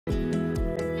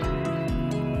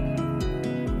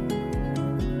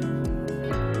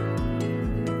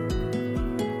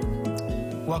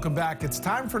Welcome back. It's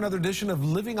time for another edition of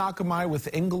Living Akamai with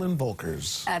Engel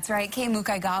Volkers. That's right. Kay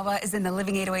Mukaigawa is in the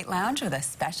Living 808 Lounge with a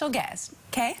special guest.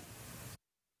 Kay?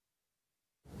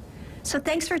 So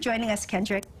thanks for joining us,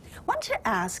 Kendrick. Want to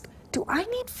ask, do I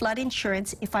need flood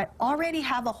insurance if I already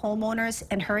have a homeowners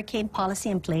and hurricane policy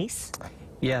in place?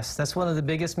 Yes, that's one of the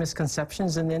biggest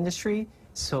misconceptions in the industry.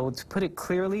 So to put it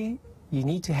clearly, you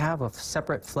need to have a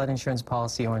separate flood insurance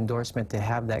policy or endorsement to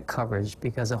have that coverage,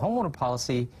 because a homeowner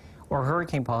policy or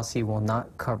hurricane policy will not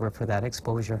cover for that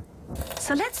exposure.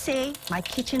 So let's say my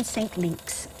kitchen sink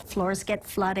leaks, floors get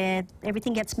flooded,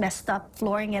 everything gets messed up,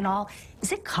 flooring and all.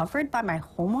 Is it covered by my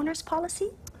homeowner's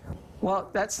policy? Well,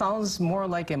 that sounds more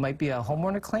like it might be a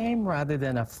homeowner claim rather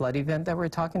than a flood event that we're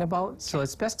talking about. So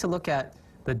it's best to look at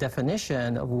the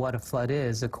definition of what a flood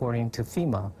is according to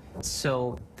FEMA.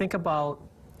 So think about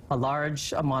a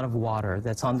large amount of water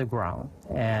that's on the ground,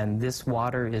 and this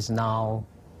water is now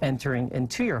entering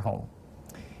into your home.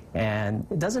 And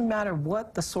it doesn't matter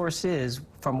what the source is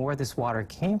from where this water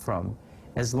came from,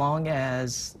 as long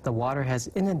as the water has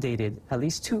inundated at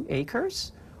least 2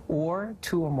 acres or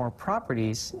 2 or more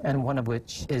properties, and one of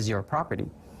which is your property.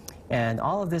 And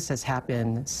all of this has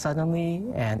happened suddenly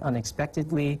and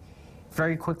unexpectedly,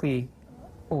 very quickly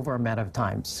over a matter of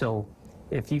time. So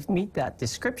if you meet that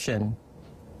description,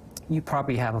 you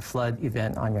probably have a flood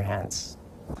event on your hands.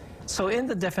 So in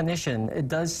the definition, it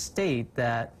does state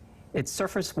that it's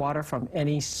surface water from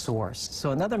any source.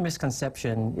 So another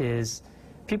misconception is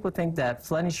people think that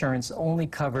flood insurance only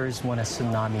covers when a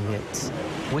tsunami hits,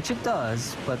 which it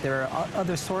does, but there are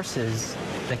other sources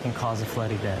that can cause a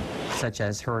flood event, such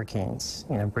as hurricanes.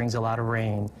 You know, it brings a lot of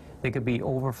rain. There could be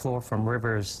overflow from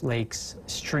rivers, lakes,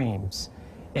 streams.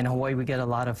 In Hawaii, we get a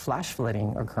lot of flash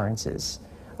flooding occurrences.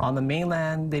 On the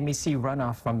mainland, they may see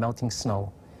runoff from melting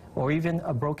snow, or even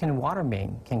a broken water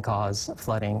main can cause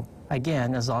flooding,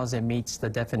 again, as long as it meets the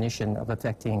definition of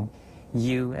affecting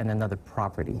you and another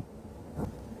property.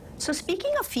 So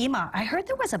speaking of FEMA, I heard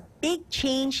there was a big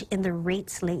change in the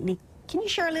rates lately. Can you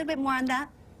share a little bit more on that?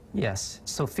 Yes.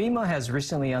 So FEMA has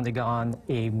recently undergone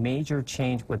a major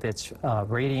change with its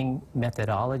rating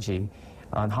methodology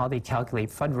on how they calculate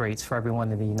flood rates for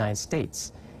everyone in the United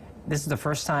States. This is the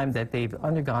first time that they've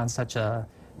undergone such a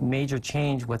major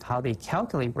change with how they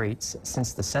calculate rates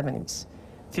since the 70s.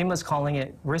 FEMA's calling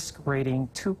it Risk Rating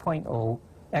 2.0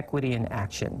 Equity in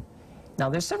Action. Now,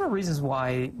 there's several reasons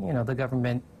why, the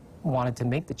government wanted to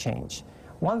make the change.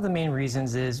 One of the main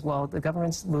reasons is, well, the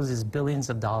government loses billions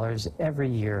of dollars every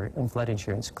year in flood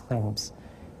insurance claims.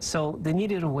 So they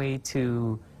needed a way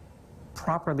to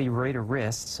properly rate a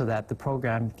risk so that the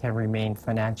program can remain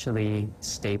financially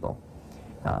stable.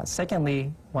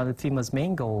 Secondly, one of FEMA's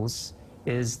main goals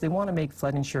is they want to make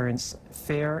flood insurance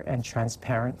fair and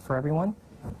transparent for everyone.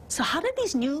 So how did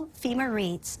these new FEMA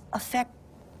rates affect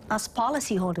us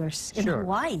policyholders in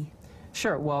Hawaii?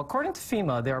 Sure. Well, according to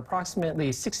FEMA, there are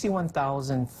approximately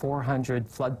 61,400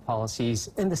 flood policies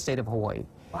in the state of Hawaii.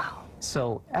 Wow.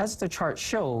 So as the chart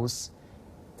shows,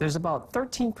 there's about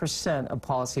 13% of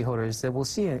policyholders that will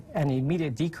see an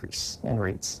immediate decrease in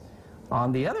rates.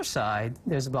 On the other side,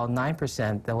 there's about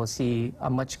 9% that will see a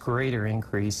much greater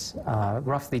increase,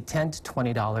 roughly $10 to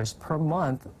 $20 per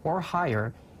month or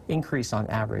higher increase on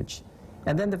average.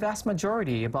 And then the vast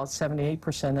majority, about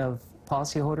 78% of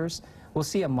policyholders, will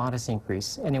see a modest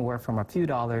increase, anywhere from a few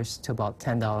dollars to about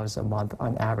 $10 a month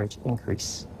on average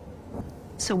increase.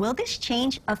 So will this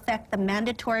change affect the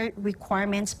mandatory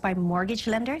requirements by mortgage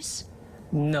lenders?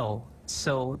 No.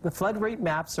 So the flood rate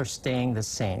maps are staying the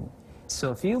same. So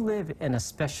if you live in a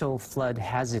special flood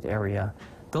hazard area,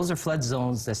 those are flood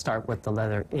zones that start with the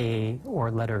letter A or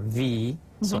letter V,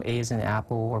 so A is in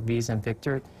Apple or V is in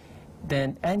Victor,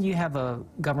 and you have a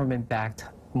government-backed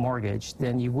mortgage,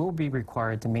 then you will be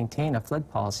required to maintain a flood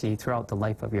policy throughout the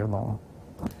life of your loan.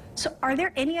 So are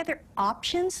there any other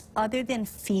options other than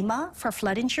FEMA for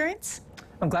flood insurance?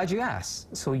 I'm glad you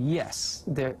asked. So yes,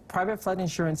 private flood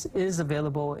insurance is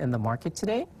available in the market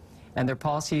today, and their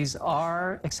policies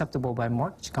are acceptable by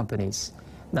mortgage companies.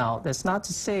 Now, that's not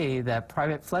to say that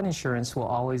private flood insurance will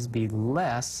always be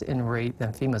less in rate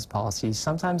than FEMA's policies.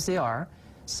 Sometimes they are,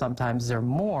 sometimes they're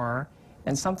more,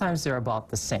 and sometimes they're about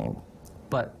the same.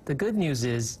 But the good news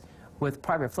is, with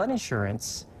private flood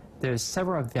insurance, there's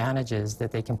several advantages that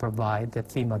they can provide that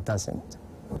FEMA doesn't.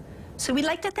 So we'd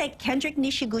like to thank Kendrick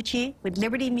Nishiguchi with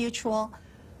Liberty Mutual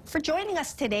for joining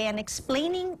us today and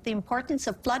explaining the importance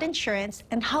of flood insurance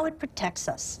and how it protects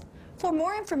us. For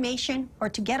more information or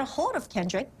to get a hold of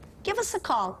Kendrick, give us a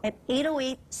call at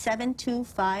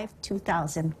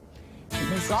 808-725-2000.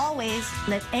 And as always,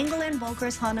 let Engel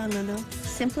Volkers Honolulu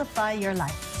simplify your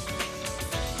life.